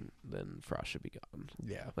game, then Frost should be gone.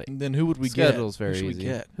 Yeah. Like, And then who would we get? schedule's very Who should easy. we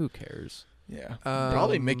get? Who cares? Yeah,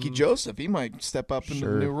 probably Mickey Joseph. He might step up into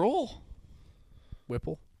Sure. the new role.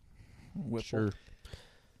 Whipple. Whipple. Sure.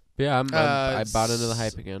 But yeah, I bought into the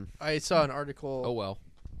hype again. I saw an article Oh well.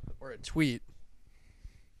 or a tweet.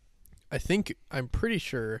 I'm pretty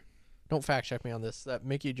sure. Don't fact check me on this. That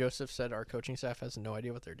Mickey Joseph said our coaching staff has no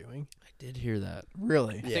idea what they're doing. I did hear that.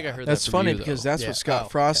 Really? I think I heard That's that from funny you, because though. that's Yeah. what Scott Oh,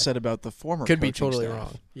 Frost okay. said about the former. Could be coaching totally staff.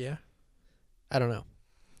 wrong. Yeah. I don't know.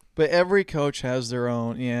 But every coach has their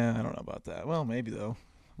own. Yeah, I don't know about that. Well, maybe though.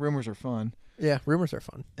 Rumors are fun. Yeah, rumors are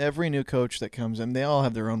fun. Every new coach that comes in, they all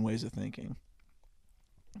have their own ways of thinking.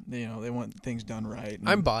 They want things done right. and-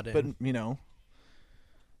 I'm bought in.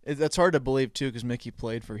 But that's hard to believe too because Mickey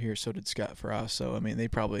played for here, so did Scott Frost. So I mean, they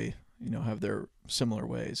probably have their similar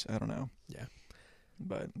ways. I don't know. Yeah.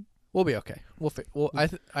 But We'll be okay.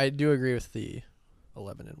 I do agree with the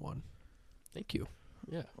 11-1. Thank you.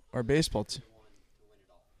 Yeah. our baseball team.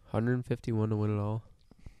 151 to win it all.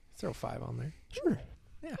 Throw 5 on there. Sure.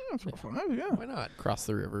 Yeah. Yeah. Why not? Cross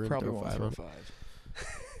the river. Probably and throw won't 5 throw on. 5.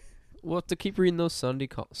 We'll have to keep reading those Sunday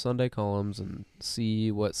columns and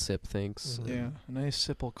see what Sip thinks. Mhm. Yeah, a nice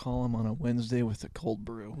simple column on a Wednesday with a cold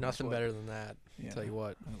brew. Nothing That's what- better than that. Yeah, Tell you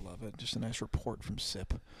what. I love it. Just a nice report from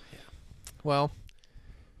Sip. Well,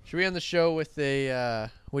 should we end the show with a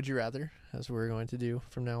would you rather, as we're going to do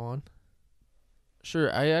from now on?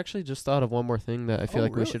 Sure. I actually just thought of one more thing that I feel Oh,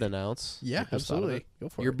 like we really? should announce. Yeah, I just thought of absolutely. it. Go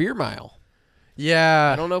for Your it. beer mile.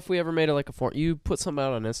 Yeah. I don't know if we ever made it like a form. You put something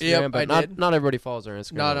out on Instagram, Yep, but I did. not everybody follows our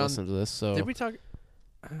Instagram Not and on- listens to this. So Did we talk?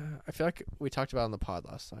 I feel like we talked about it on the pod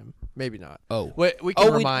last time. Maybe not. Oh, We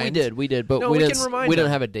can remind. we did, but No, we we didn't. can remind We didn't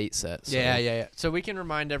them. have a date set. So. Yeah. So we can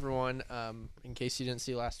remind everyone, in case you didn't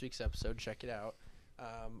see last week's episode, check it out.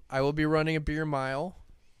 I will be running a beer mile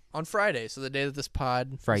on Friday, so the day that this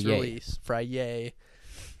pod is Friday. released. Friday.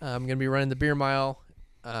 I'm gonna be running the beer mile.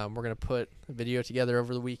 We're gonna put a video together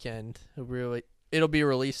over the weekend. It'll be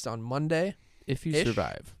released on Monday If you Ish.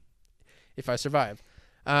 survive. if I survive.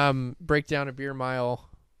 Break down a beer mile.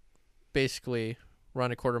 Basically,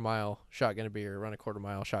 run a quarter mile, shotgun a beer, run a quarter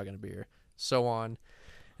mile, shotgun a beer, so on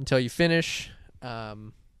until you finish.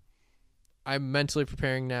 I'm mentally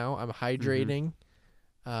preparing now. I'm hydrating.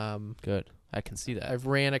 Good. I can see that. I've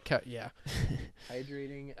ran a cut. Yeah,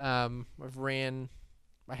 hydrating.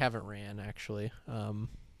 I haven't ran actually.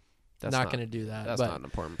 That's not gonna do that. That's but not an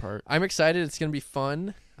important part. I'm excited. It's gonna be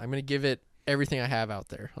fun. I'm gonna give it everything I have out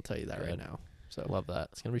there. I'll tell you that right Good. now. So Love that.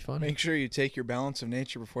 it's gonna be fun. Make sure you take your balance of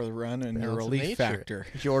nature before the run and your Balance of relief nature. factor.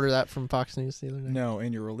 Did you order that from Fox News the other night? No,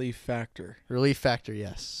 and your relief factor. Relief Factor,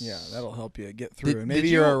 yes. Yeah, that'll help you get through. Did- and maybe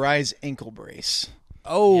did your you- Arise ankle brace.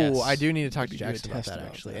 Oh, Yes. I do need to talk to Maybe do a Jackson about test that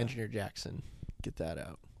about actually. that. Engineer Jackson, get that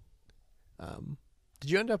out. Did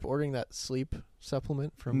you end up ordering that sleep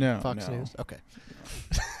supplement from No, Fox no. News? Okay.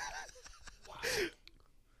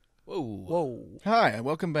 Whoa. Whoa. Hi,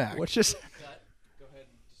 welcome back. What's just? Go ahead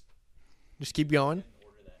and Just keep going.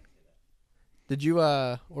 order that. Did you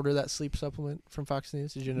order that sleep supplement from Fox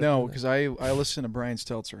News? Did you? end up No, doing because I listen to Brian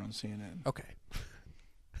Stelter on CNN. that? Okay.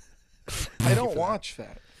 I don't watch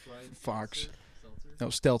that. Brian Fox. Seltzer? No,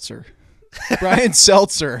 Stelzer. Brian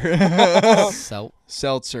Seltzer.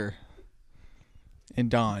 Seltzer. And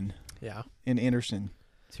Don. Yeah. And Anderson.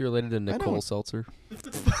 It's related to Nicole don't- Seltzer.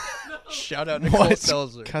 Shout out Nicole What?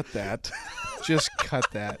 Seltzer. Cut that. Just cut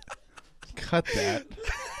that. Cut that.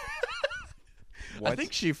 I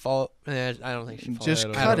think she fall. I don't think she. Just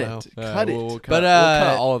followed. cut I it. don't know. Cut it. We'll cut, But, we'll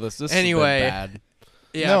cut all of this. This anyway. has been bad.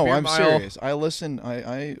 Yeah. no, Beer I'm Mile- serious. I listen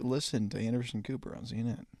to Anderson Cooper on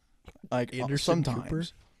CNN. Like Anderson sometimes.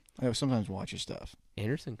 Cooper? I sometimes watch his stuff.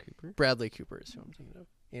 Anderson Cooper. Bradley Cooper is who I'm thinking of.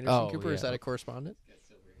 Anderson Oh, Cooper, is yeah. that a correspondent?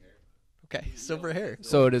 Okay, silver hair.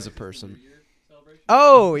 So it is a person.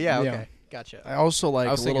 Oh, yeah, Yeah. okay. Gotcha. I also like I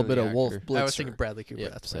a was little thinking bit the of Wolf actor. Blitzer. I was thinking Bradley Cooper. Yeah,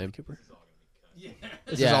 That's same. Bradley Cooper.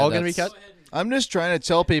 This is Yeah, all going to be that's- cut? I'm just trying to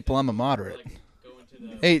tell people I'm a moderate.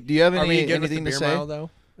 Hey, do you have Are we good with the anything to beer say? mile, though?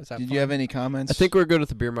 Is that Did fun? you have any comments? I think we're good with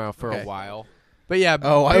the beer mile for Okay. a while. But yeah,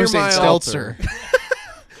 Oh, I beer was saying mile. Stelzer.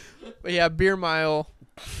 But yeah, beer mile.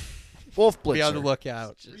 Wolf Be on the Blitzer.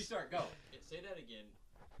 lookout. Restart, go. Say that again.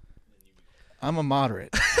 I'm a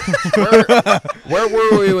moderate. Where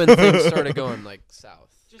were we when things started going like south?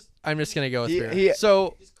 Just I'm just gonna go with beer.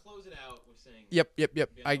 So Just close it out with saying. Yep. Be on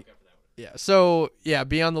the lookout for that one. Yeah. So yeah,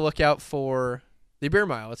 be on the lookout for the beer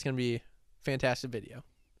mile. It's gonna be a fantastic video.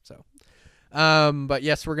 So, but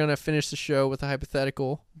yes, we're gonna finish the show with a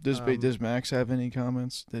hypothetical. Does Max have any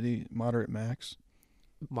comments? Did he moderate Max?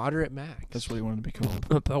 Moderate Max. That's what he wanted to be called.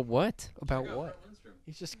 About what? About Check out what? Brett Lindstrom.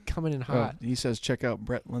 He's just coming in hot. He says check out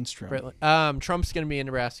Brett Lindstrom. Trump's gonna be in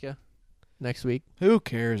Nebraska next week. Who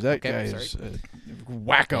cares? That Okay, guy sorry. is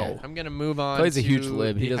wacko. Yeah, I'm gonna move on. Clay's a huge to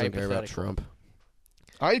lib. He the doesn't care about hypothetical. Trump.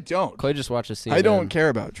 I don't. Clay just watches CNN. I don't care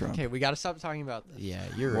about Trump. Okay, we gotta stop talking about this. Yeah,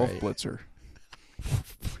 you're Wolf right. Blitzer.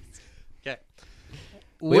 Okay.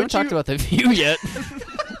 We haven't talked about the View yet.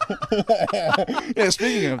 Yeah,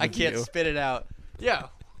 speaking of I the can't View. spit it out. Yeah.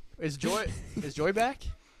 Is Joy back?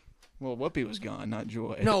 Well, Whoopi was gone, not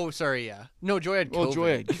Joy. No, sorry, yeah. No, Joy had COVID. Well,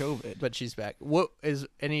 Joy had COVID. But she's back. What is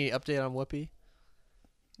any update on Whoopi?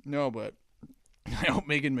 No, but I hope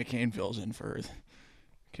Megan McCain fills in for her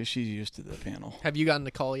because she's used to the panel. Have you gotten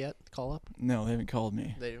the call yet? Call up? No, they haven't called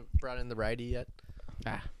me. They brought in the righty yet?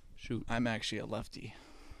 Shoot. I'm actually a lefty.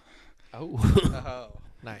 Oh. Oh,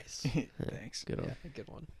 nice. Thanks. Good one. Yeah, good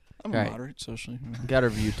one. I'm All right. moderate socially. Got our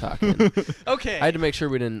View talking. Okay. I had to make sure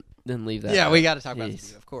we didn't leave that. Yeah, out. we got to talk about Jeez. the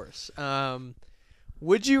View, of course.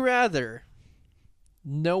 Would you rather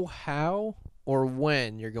know how or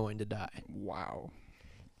when you're going to die? Wow.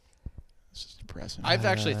 This is depressing. I've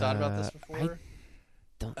actually thought about this I before.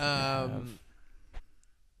 Don't think I have.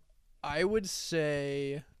 I would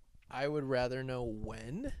say I would rather know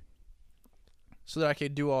when so that I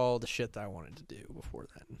could do all the shit that I wanted to do before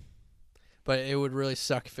then. But it would really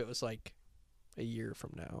suck if it was like a year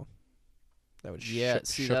from now. That would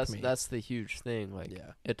shook me. That's the huge thing. Like,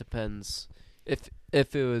 Yeah. it depends.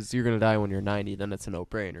 If it was you're gonna die when you're 90, then it's a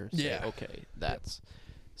no-brainer. Say, Yeah. okay, that's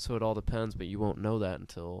so it all depends, but you won't know that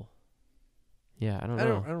until. Yeah, I don't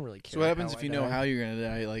know. I don't really care. So what happens how if I you know die. how you're gonna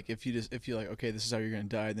die? Like if you're like, okay, this is how you're gonna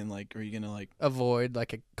die, then like, are you gonna like? Avoid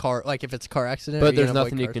like a car, like if it's a car accident? But are there's gonna avoid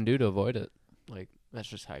nothing you cars? can do to avoid it. Like, that's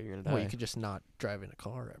just how you're gonna die. Well, you could just not drive in a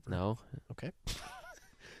car ever. No. Okay.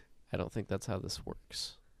 I don't think that's how this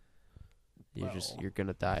works. Well, You're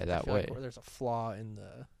gonna die I that feel way. like there's a flaw in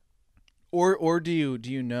the. Or do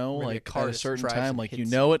you know Maybe a like car at a just certain drives time and like you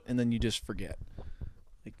hits know it and then you just forget.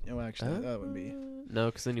 Like actually that would be. No,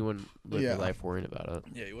 because then you wouldn't live your Yeah. life worrying about it.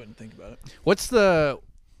 Yeah, you wouldn't think about it. What's the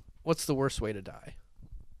worst way to die?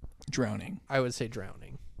 Drowning. I would say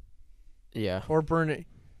drowning Yeah. or burning.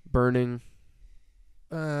 Burning.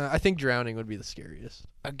 I think drowning would be the scariest.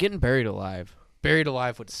 Getting buried alive. Buried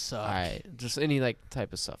alive would suck. Just any like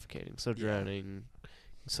type of suffocating. So Yeah. drowning,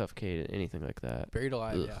 suffocated, anything like that. Buried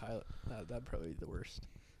alive, Ugh. yeah, that'd probably be the worst.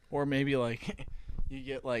 Or maybe like you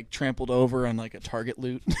get like trampled over on like a Target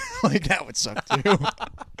loot. Like that would suck too. At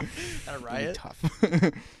a That'd riot, be tough.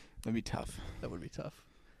 That'd be tough. that would be tough.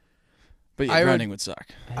 But yeah, drowning would suck.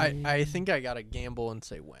 I think I gotta gamble and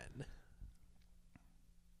say when.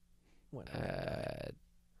 When?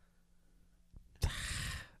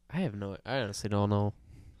 I honestly don't know.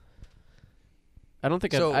 I don't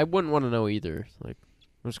think So- I wouldn't want to know either. Like,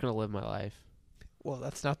 I'm just gonna live my life. Well,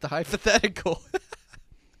 that's not the hypothetical.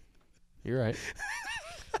 You're right.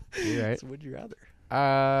 You're right. So would you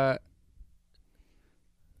rather?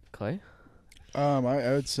 Clay? I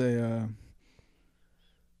would say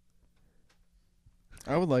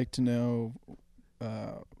I would like to know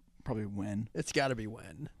probably when. It's got to be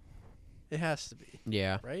when. It has to be,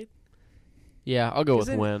 Yeah. right? Yeah, I'll go with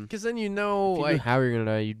when. Because then you know, If you knew like, how you're gonna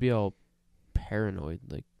die, you'd be all paranoid.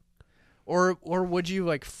 Like, or would you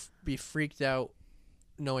like be freaked out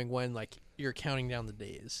knowing when like you're counting down the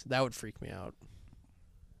days? That would freak me out.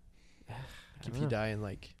 Like if you die in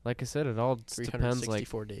like I said, it all just depends. Like,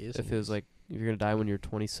 364 days. if it was like if you're gonna die when you're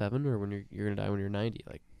 27 or when you're gonna die when you're 90.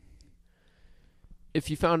 Like, if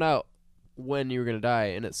you found out when you were gonna die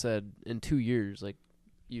and it said in 2 years, like,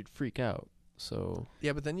 you'd freak out. So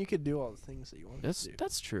yeah, but then you could do all the things that you wanted to do.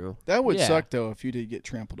 that's true. That would Yeah. suck though if you did get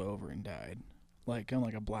trampled over and died. Like on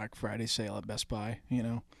like a Black Friday sale at Best Buy, you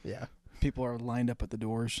know. Yeah, People are lined up at the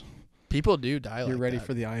doors. people do die. You're like ready that.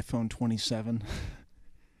 for the iPhone 27.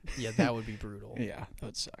 Yeah, that would be brutal. Yeah, that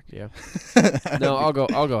would suck. Yeah. No, I'll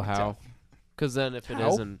go how. Because then if it How?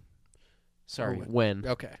 isn't, sorry, Or when?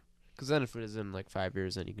 Okay. Because then if it is in like 5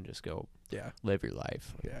 years, then you can just go Yeah. live your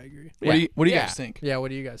life. Yeah, I agree. What do you Yeah. guys think? Yeah, what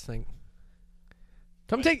do you guys think?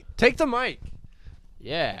 Come take the mic,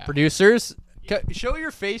 Yeah. producers. Show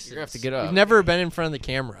your faces. You're gonna have to get up. You've never been in front of the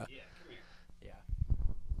camera.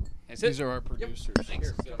 These are our producers.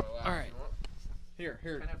 All right. Here.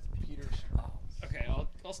 Peter's. Okay,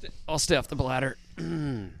 I'll stay off the bladder.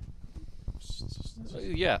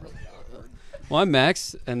 Yeah. Well, I'm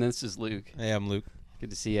Max, and this is Luke. Hey, I'm Luke. Good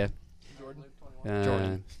to see you. Jordan.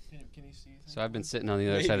 Jordan. Can you see? So I've been sitting on the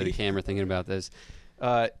other side of the camera thinking about this.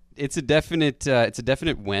 It's a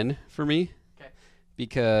definite win for me. Okay.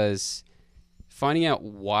 Because finding out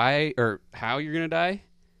why or how you're gonna die,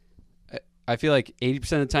 I feel like 80%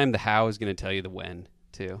 of the time the how is gonna tell you the when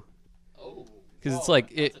too. Oh. Because it's like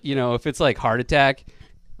if it's like heart attack,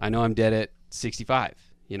 I know I'm dead at 65.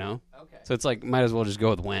 Okay. So it's like might as well just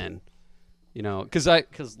go with when. Because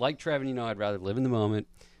like Trevin, I'd rather live in the moment.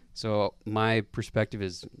 So my perspective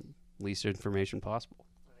is least information possible.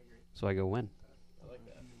 I agree. So I go when. I like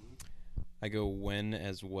that. I go when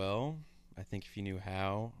as well. I think if you knew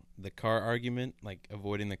how, the car argument, like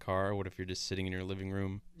avoiding the car, what if you're just sitting in your living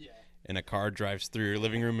room and a car drives through your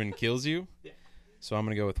living room and kills you? Yeah. So I'm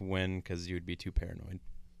going to go with when because you would be too paranoid.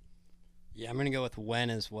 Yeah, I'm going to go with when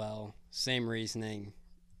as well. Same reasoning.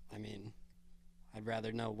 I mean, I'd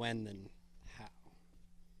rather know when than how.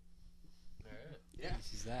 All right. Yeah.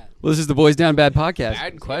 This is that. Well, this is the Boys Down Bad podcast.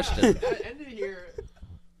 Bad question. End it here.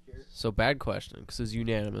 So bad question because it was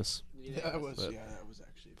unanimous. That was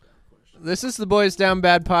actually a bad question. This is the Boys Down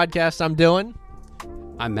Bad podcast. I'm Dylan.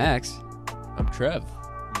 I'm Max. I'm Trev.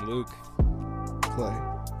 I'm Luke. Clay.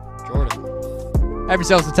 Jordan. Have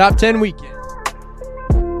yourselves a top 10 weekend.